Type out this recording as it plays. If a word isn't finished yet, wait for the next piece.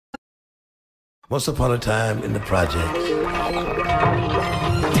Once upon a time in the projects.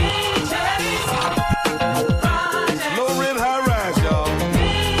 Low rent, high rise, y'all.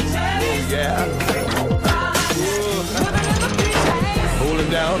 Yeah. Holding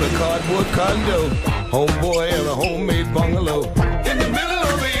down a cardboard condo, homeboy and a homemade bungalow. In the middle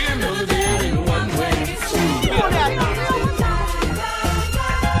of the end of the day, in one way.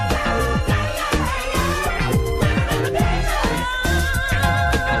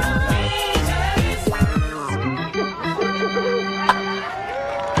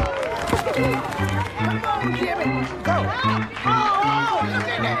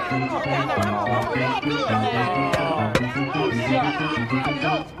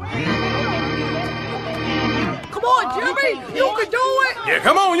 Come on, Jimmy! You can do it! Yeah,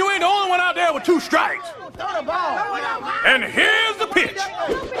 come on, you ain't the only one out there with 2 strikes. And here's the pitch.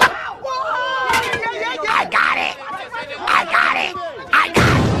 I got it! I got it! I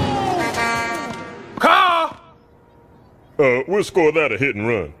got it! Car! We'll score that a hit and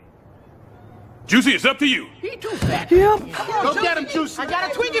run. Juicy, it's up to you. He too fat. Yep. Go get him, Juicy. I got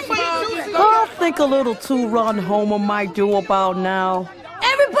a Twinkie for you, Juicy. I think a little 2-run homer might do about now.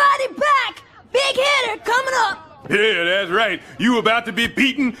 Everybody back! Big hitter coming up! Yeah, that's right. You about to be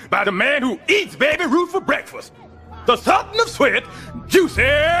beaten by the man who eats Baby Ruth for breakfast. The Sultan of Sweat, Juicy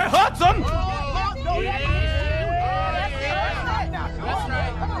Hudson.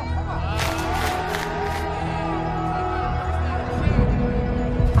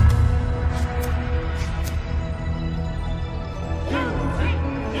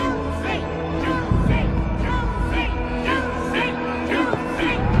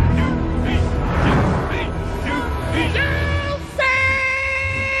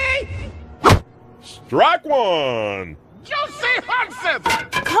 Strike one! Juicy Hudson!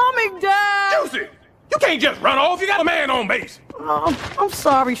 Coming down! Juicy! You can't just run off. You got a man on base. I'm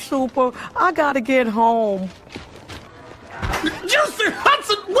sorry, Super. I gotta get home. Juicy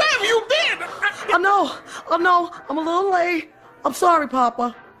Hudson, where have you been? I know. I'm a little late. I'm sorry,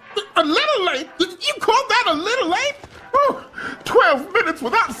 Papa. A little late? You called that a little late? Oh, 12 minutes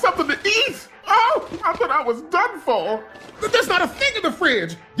without something to eat? Oh, I thought I was done for. There's not a thing in the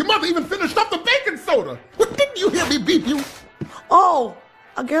fridge. Your mother even finished up the baking soda. What, didn't you hear me beep you? Oh,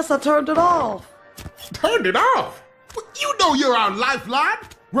 I guess I turned it off. Turned it off? You know you're our lifeline.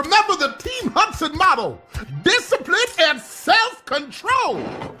 Remember the Team Hudson motto: discipline and self-control.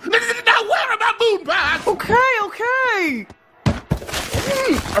 Now where are my moon pies? Okay.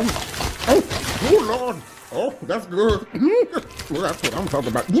 Oh, Lord. Oh, that's good. Well, that's what I'm talking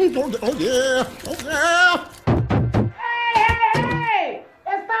about. Oh, yeah. Oh, yeah. Hey!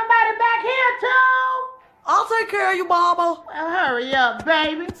 Is somebody back here, too? I'll take care of you, Mama. Well, hurry up,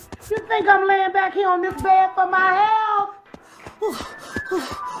 baby. You think I'm laying back here on this bed for my health? Whew.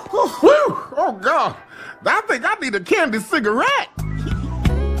 Oh, God. I think I need a candy cigarette.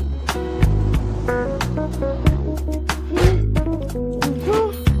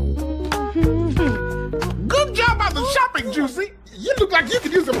 Good job on the shopping, Juicy. You look like you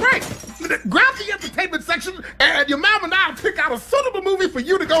could use a break. Grab the entertainment section, and your mom and I'll pick out a suitable movie for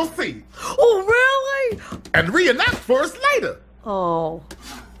you to go see. Oh, really? And reenact for us later. Oh,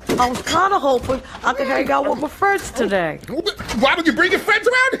 I was kind of hoping I could hang out with my friends today. Why don't you bring your friends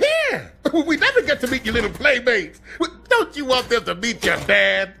around here? We never get to meet your little playmates. Don't you want them to meet your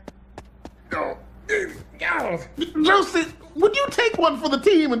dad? Oh, Josie, would you take one for the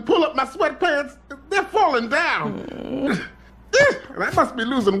team and pull up my sweatpants? They're falling down. I must be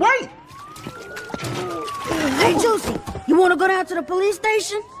losing weight. Hey, Juicy, you want to go down to the police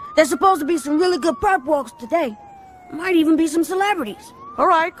station? There's supposed to be some really good prep walks today. Might even be some celebrities. All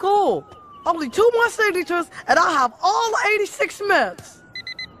right, cool. Only 2 more signatures, and I'll have all 86 minutes.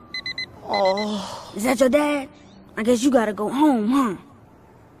 Oh. Is that your dad? I guess you gotta go home, huh?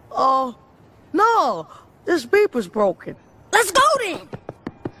 Oh, no. This beeper's broken. Let's go then.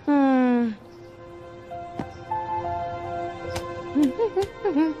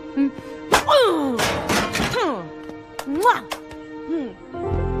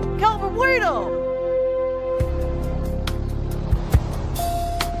 Calvin Guido.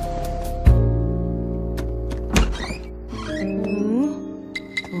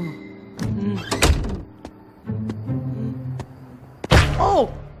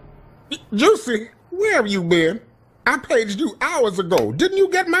 Oh, Juicy, where have you been? I paged you hours ago. Didn't you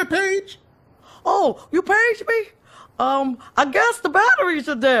get my page? oh, you paged me? I guess the batteries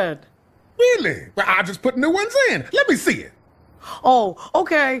are dead. Really? Well, I just put new ones in. Let me see it. Oh,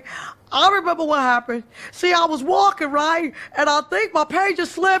 okay. I remember what happened. See, I was walking, right? And I think my pager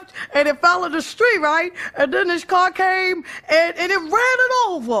slipped and it fell in the street, right? And then this car came and it ran it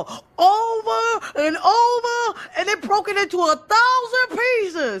over and over, and it broke it into 1,000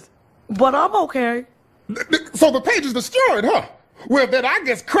 pieces. But I'm okay. So the page is destroyed, huh? Well, then I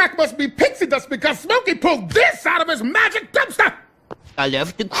guess crack must be pixie dust because Smokey pulled this out of his magic dumpster. I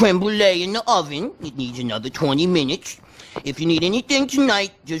left the creme brulee in the oven. It needs another 20 minutes. If you need anything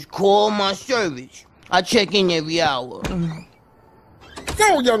tonight, just call my service. I check in every hour.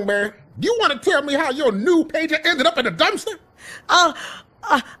 So, young man, you want to tell me how your new pager ended up in a dumpster? I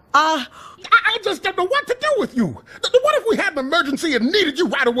just don't know what to do with you. What if we had an emergency and needed you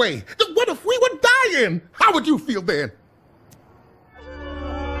right away? What if we were dying? How would you feel then?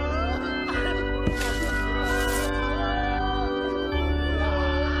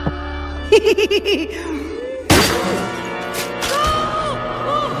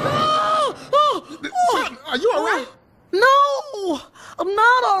 Son, are you all right? No, I'm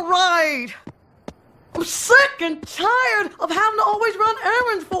not all right. I'm sick and tired of having to always run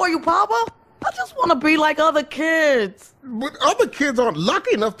errands for you, Papa. I just want to be like other kids. But other kids aren't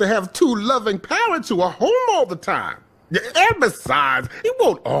lucky enough to have two loving parents who are home all the time. And besides, it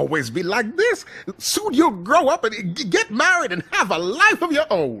won't always be like this. Soon you'll grow up and get married and have a life of your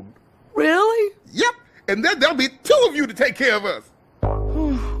own. Really? Yep, and then there'll be two of you to take care of us.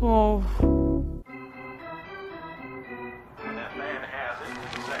 Oh.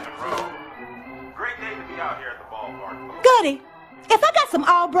 Goody, if I got some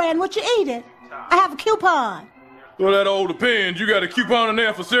all-brand, what you eating? I have a coupon. Well, that all depends. You got a coupon in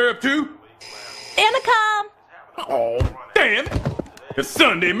there for syrup, too? Intercom. Oh, damn it. It's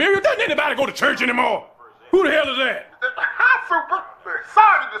Sunday, Miriam. Doesn't anybody go to church anymore? Who the hell is that? Hi, Super.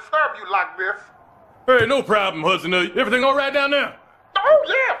 Sorry to disturb you like this. Hey, no problem, Hudson. Everything all right down there? Oh,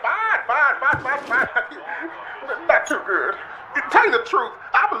 yeah, fine. Not too good. To tell you the truth,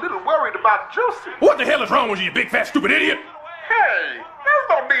 I'm a little worried about Juicy. What the hell is wrong with you, you big, fat, stupid idiot? Hey, there's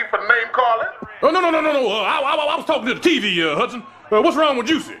no need for name calling. Oh, no. I was talking to the TV, Hudson. What's wrong with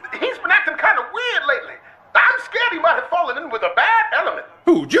Juicy? He's been acting kind of weird lately. I'm scared he might have fallen in with a bad element.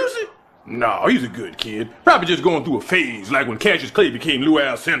 Who, Juicy? No, he's a good kid. Probably just going through a phase, like when Cassius Clay became Lou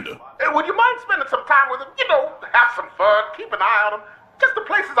Alcindor. Hey, would you mind spending some time with him? You know, have some fun, keep an eye on him. Just the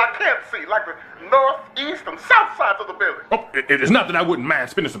places I can't see, like the north, east, and south sides of the building. Oh, it is not that I wouldn't mind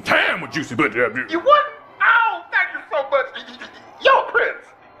spending some time with Juicy, but... You wouldn't? Oh, thank you so much. You're Prince.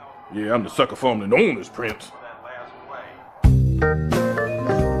 Yeah, I'm the sucker formerly known as Prince.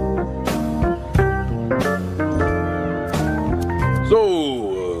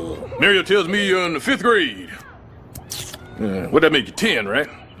 So, Mario tells me you're in the 5th grade. What'd that make you, 10, right?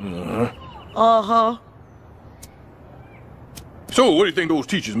 Uh-huh. So, what do you think those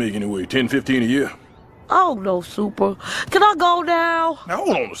teachers make anyway? 10, 15 a year? I don't know, Super. Can I go now? Now,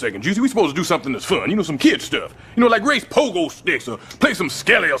 hold on a second, Juicy. We supposed to do something that's fun. You know, some kid stuff. You know, like race pogo sticks or play some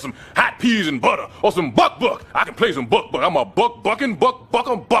skelly or some hot peas and butter or some buck. I can play some buck. I'm a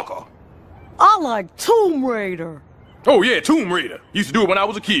bucker. I like Tomb Raider. Oh, yeah, Tomb Raider. Used to do it when I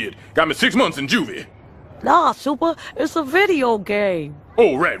was a kid. Got me 6 months in juvie. Nah, Super. It's a video game.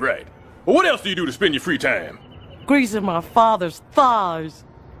 Oh, right. Well, what else do you do to spend your free time? Greasing my father's thighs.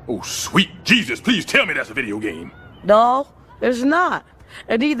 Oh, sweet Jesus, please tell me that's a video game. No, it's not.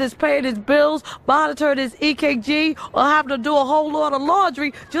 And either it's paying his bills, monitoring his EKG, or having to do a whole lot of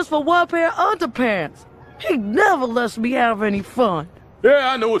laundry just for one pair of underpants. He never lets me have any fun.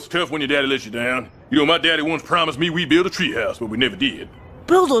 Yeah, I know it's tough when your daddy lets you down. You know, my daddy once promised me we'd build a treehouse, but we never did.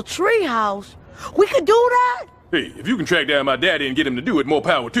 Build a treehouse? We could do that? Hey, if you can track down my daddy and get him to do it, more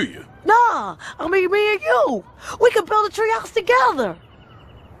power to you. Nah, I mean me and you. We could build a treehouse together.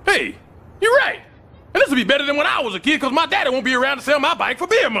 Hey, you're right. And this will be better than when I was a kid, because my daddy won't be around to sell my bike for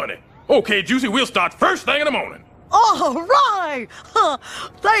beer money. Okay, Juicy, we'll start first thing in the morning. All right.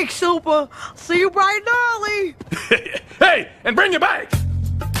 Thanks, Super. See you bright and early. Hey, and bring your bike.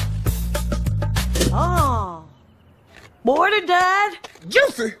 Ah. Morning, Dad.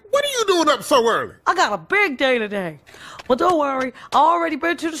 Juicy, what are you doing up so early? I got a big day today. But don't worry, I already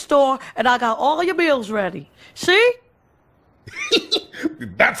been to the store and I got all your meals ready. See?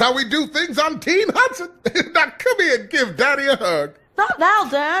 That's how we do things on Team Hudson. Now come here and give Daddy a hug. Not now,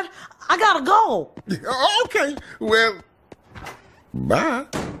 Dad. I gotta go. Okay, well, bye.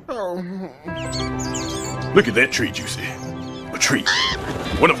 Oh. Look at that tree, Juicy. A tree.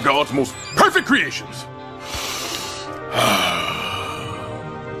 One of God's most perfect creations.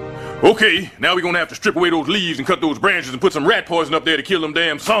 Okay, now we're gonna have to strip away those leaves and cut those branches and put some rat poison up there to kill them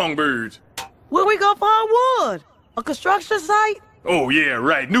damn songbirds. Where we gonna find wood? A construction site? Oh, yeah,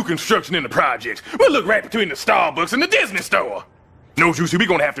 right. New construction in the projects. We'll look right between the Starbucks and the Disney store. No, Juicy, we're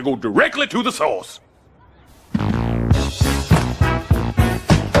gonna have to go directly to the source.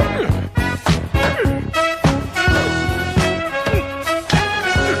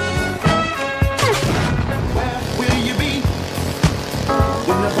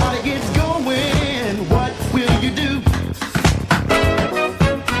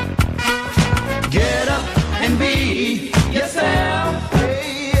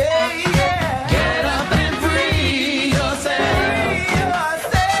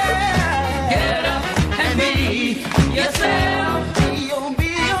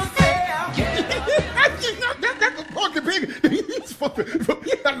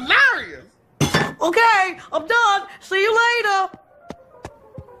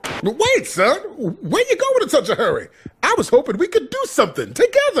 son. Where you going in such a hurry? I was hoping we could do something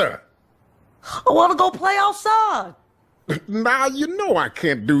together. I want to go play outside. Now, you know I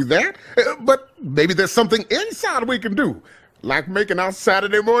can't do that. But maybe there's something inside we can do. Like making our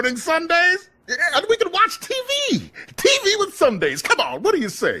Saturday morning Sundays. And we can watch TV. TV with Sundays. Come on, what do you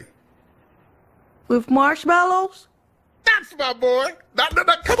say? With marshmallows? That's my boy. Now,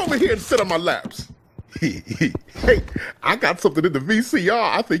 come over here and sit on my laps. Hey, I got something in the VCR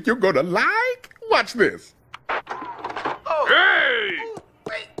I think you're gonna like. Watch this. Oh. Hey!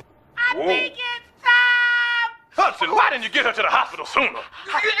 Wait, I think it's time. Hudson, why didn't you get her to the hospital sooner?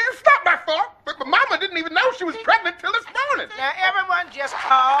 It's not my fault. But Mama didn't even know she was pregnant till this morning. Now, everyone just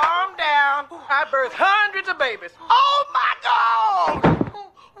calm down. I birthed hundreds of babies. Oh, my God!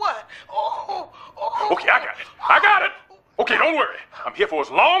 What? Okay, I got it. Okay, don't worry. I'm here for as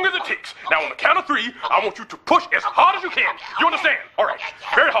long as it takes. Now, on the count of 3, I want you to push as hard as you can. You understand? All right.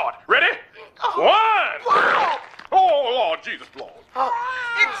 Very hard. Ready? 1. Oh, Lord Jesus, Lord.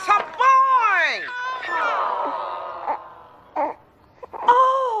 It's a boy!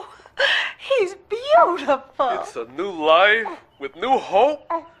 Oh, he's beautiful. It's a new life with new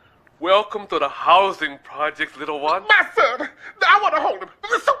hope. Welcome to the housing project, little one. My son, I want to hold him.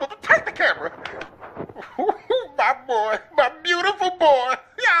 Super, take the camera. My boy, my beautiful boy.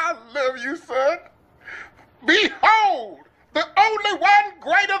 I love you, son. Behold, the only one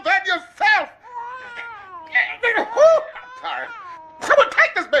greater than yourself. I'm tired. Someone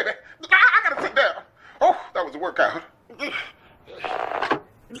take this baby. I gotta sit down. Oh, that was a workout.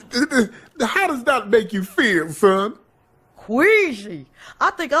 How does that make you feel, son? Queasy. I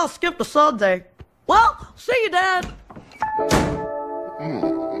think I'll skip the Sunday. Well, see you, Dad.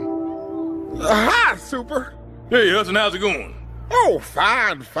 Hi, Super. Hey, Hudson, how's it going? Oh,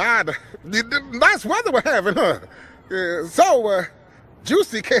 fine. Nice weather we're having, huh?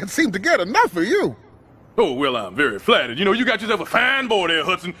 Juicy can't seem to get enough of you. Oh, well, I'm very flattered. You know, you got yourself a fine boy there,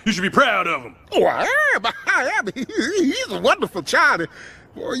 Hudson. You should be proud of him. Oh, I am. He's a wonderful child.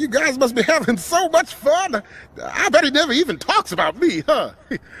 Boy, you guys must be having so much fun. I bet he never even talks about me, huh?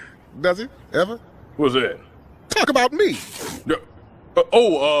 Does he? Ever? What's that? Talk about me.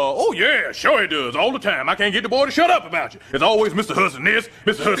 Yeah, sure he does, all the time. I can't get the boy to shut up about you. It's always Mr. Hudson this,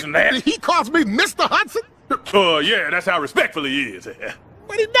 Mr. Hudson that. He calls me Mr. Hudson? Yeah, that's how respectful he is.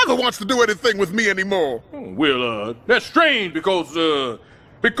 But he never wants to do anything with me anymore. Well, that's strange because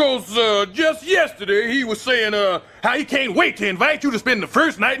just yesterday he was saying, how he can't wait to invite you to spend the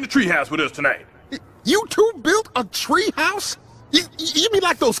first night in the treehouse with us tonight. You two built a treehouse? You mean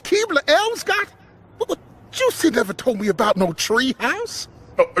like those Keebler elves got? But Juicy never told me about no treehouse.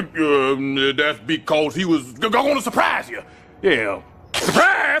 That's because he was going to surprise you. Yeah.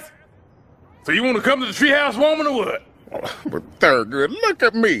 Surprise! So you want to come to the treehouse, woman, or what? But Thurgood, look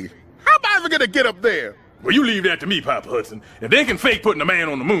at me. How am I ever gonna get up there? Well, you leave that to me, Papa Hudson. If they can fake putting a man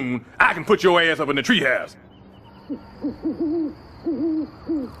on the moon, I can put your ass up in the treehouse.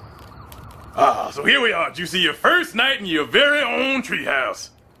 So here we are, Juicy, your first night in your very own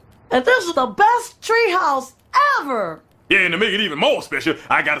treehouse. And this is the best treehouse ever. Yeah, and to make it even more special,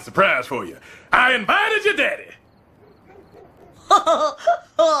 I got a surprise for you. I invited your daddy.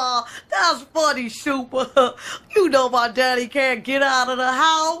 That's funny, Super. You know my daddy can't get out of the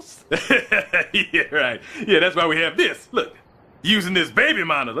house. Yeah, right. Yeah, that's why we have this. Look, using this baby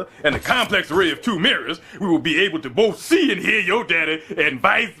monitor and the complex array of 2 mirrors, we will be able to both see and hear your daddy and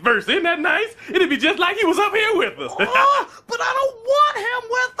vice versa. Isn't that nice? It'd be just like he was up here with us. But I don't want him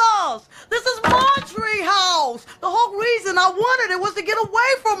with us. This is my tree house. The whole reason I wanted it was to get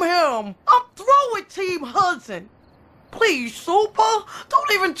away from him. I'm through with Team Hudson. Please, Super,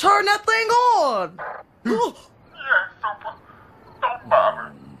 don't even turn that thing on. Yeah, Super, don't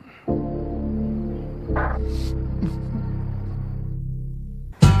bother.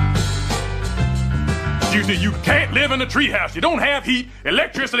 Juicy, you can't live in a treehouse. You don't have heat,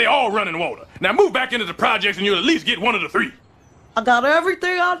 electricity, or running water. Now move back into the projects and you'll at least get one of the 3. I got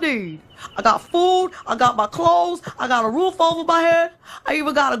everything I need. I got food, I got my clothes, I got a roof over my head, I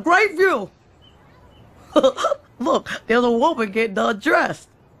even got a great view. Look, there's a woman getting undressed.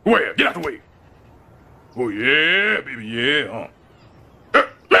 Where? Get out the way. Oh, yeah, baby, yeah.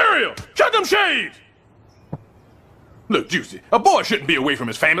 Mariel, shut them shades! Look, Juicy, a boy shouldn't be away from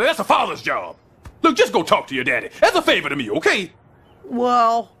his family. That's a father's job. Look, just go talk to your daddy. As a favor to me, okay?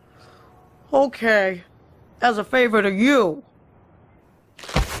 Well, okay. As a favor to you.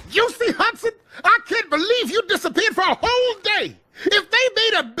 You see, Hudson? I can't believe you disappeared for a whole day. If they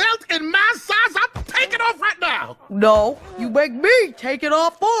made a belt in my size, I'd take it off right now. No, you make me take it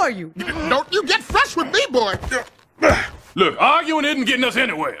off for you. Don't you get fresh with me, boy. Look, arguing isn't getting us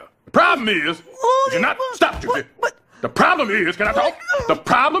anywhere. The problem is, you're not... Stop, Juicy. The problem is, can I talk? The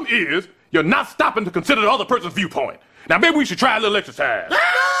problem is, you're not stopping to consider the other person's viewpoint. Now, maybe we should try a little exercise.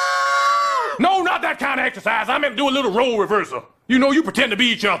 No, not that kind of exercise. I meant do a little role reversal. You know, you pretend to be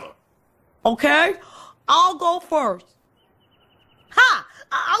each other. Okay, I'll go first. Hi,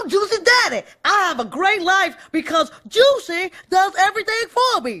 I'm Juicy Daddy. I have a great life because Juicy does everything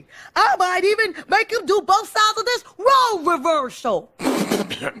for me. I might even make him do both sides of this role reversal.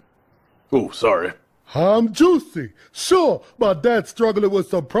 Oh, sorry. I'm Juicy. Sure, my dad's struggling with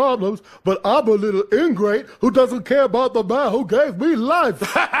some problems, but I'm a little ingrate who doesn't care about the man who gave me life.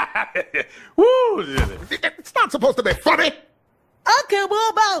 Woo! It's not supposed to be funny. I care more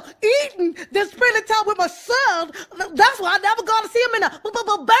about eating than spending time with my son. That's why I never got to see him in a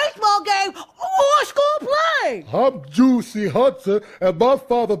baseball game or a school play. I'm Juicy Hudson, and my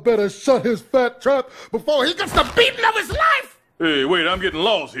father better shut his fat trap Before he gets the beating of his life. Hey, wait, I'm getting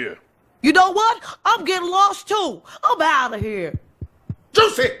lost here. You know what? I'm getting lost too. I'm out of here.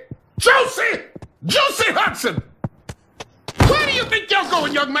 Juicy! Juicy! Juicy Hudson! Where do you think you're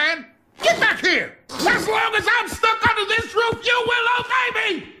going, young man? Get back here! As long as I'm stuck under this roof, you will obey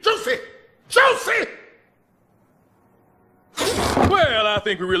me! Juicy! Juicy! Well, I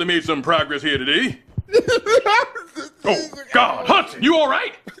think we really made some progress here today. Oh, God, Hudson, you all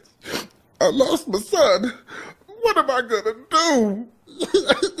right? I lost my son. What am I gonna do?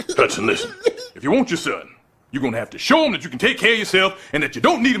 Hudson, listen. If you want your son, you're gonna have to show him that you can take care of yourself and that you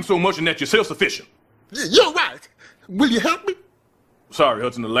don't need him so much and that you're self-sufficient. You're right. Will you help me? Sorry,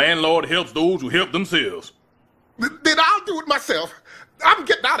 Hudson, the landlord helps those who help themselves. Then I'll do it myself. I'm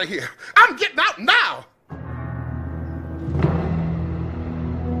getting out of here. I'm getting out now.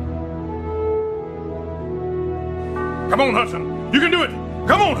 Come on, Hudson. You can do it.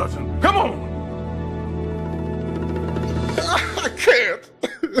 Come on, Hudson. Come on. I can't.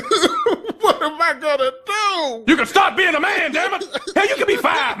 What am I gonna do? You can start being a man, damn it. Hell, you can be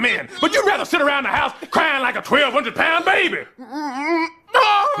 5 men, but you'd rather sit around the house crying like a 1,200-pound baby.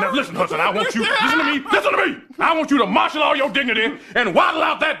 Now listen, Hudson, I want you, listen to me. I want you to marshal all your dignity and waddle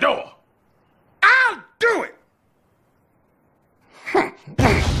out that door. I'll do it.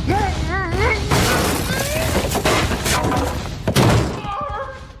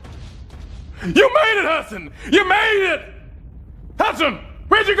 You made it, Hudson. You made it. Hudson,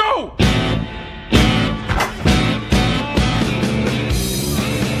 where'd you go?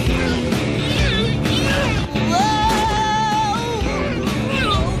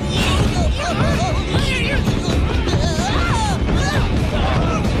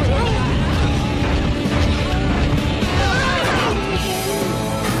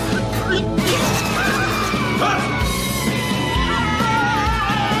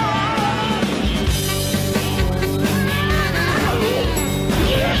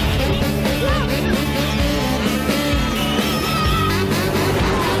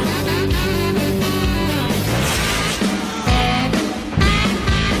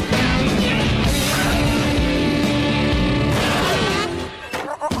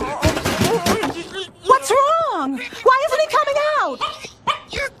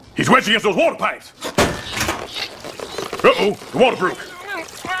 He's wedged against those water pipes. Uh-oh, the water broke.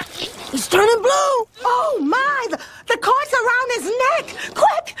 He's turning blue. Oh, my. The cord's around his neck.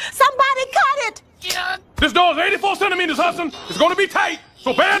 Quick, somebody cut it. This door's 84 centimeters, Hudson. It's going to be tight,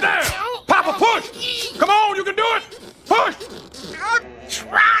 so bear down. Papa, push. Come on, you can do it. Push. I'm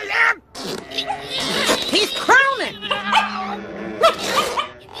trying. He's crowning.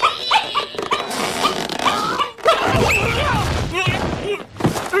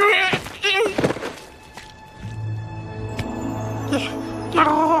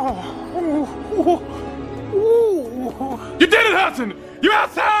 You did it, Hudson! You're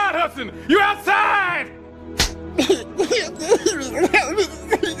outside, Hudson! You're outside!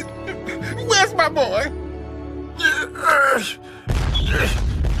 Where's my boy?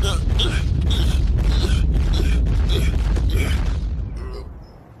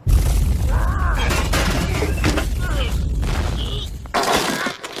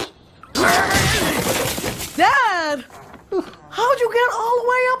 Dad! How'd you get all the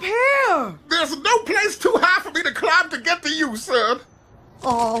way up here? There's no place too high for me to climb to get to you, son.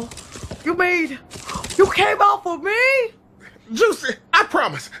 Oh, you mean you came out for me? Juicy, I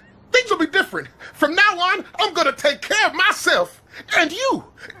promise. Things will be different. From now on, I'm gonna take care of myself. And you.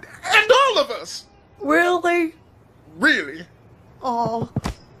 And all of us. Really? Really. Oh.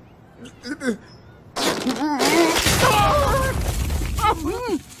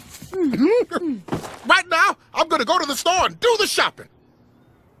 Right now, I'm gonna go to the store and do the shopping.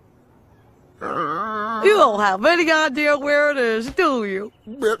 You don't have any idea where it is, do you?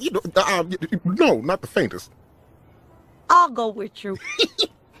 Well, no, not the faintest. I'll go with you.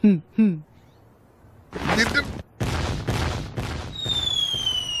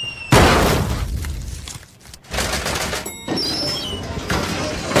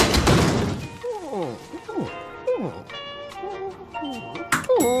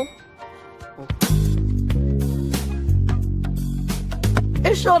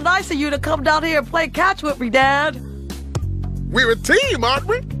 It's sure nice of you to come down here and play catch with me, Dad. We're a team, aren't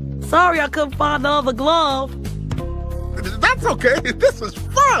we? Sorry I couldn't find the other glove. That's okay. This is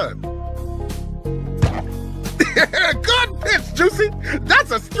fun. Good pitch, Juicy.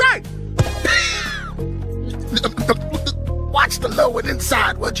 That's a strike. Watch the low and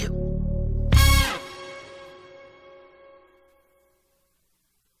inside, would you?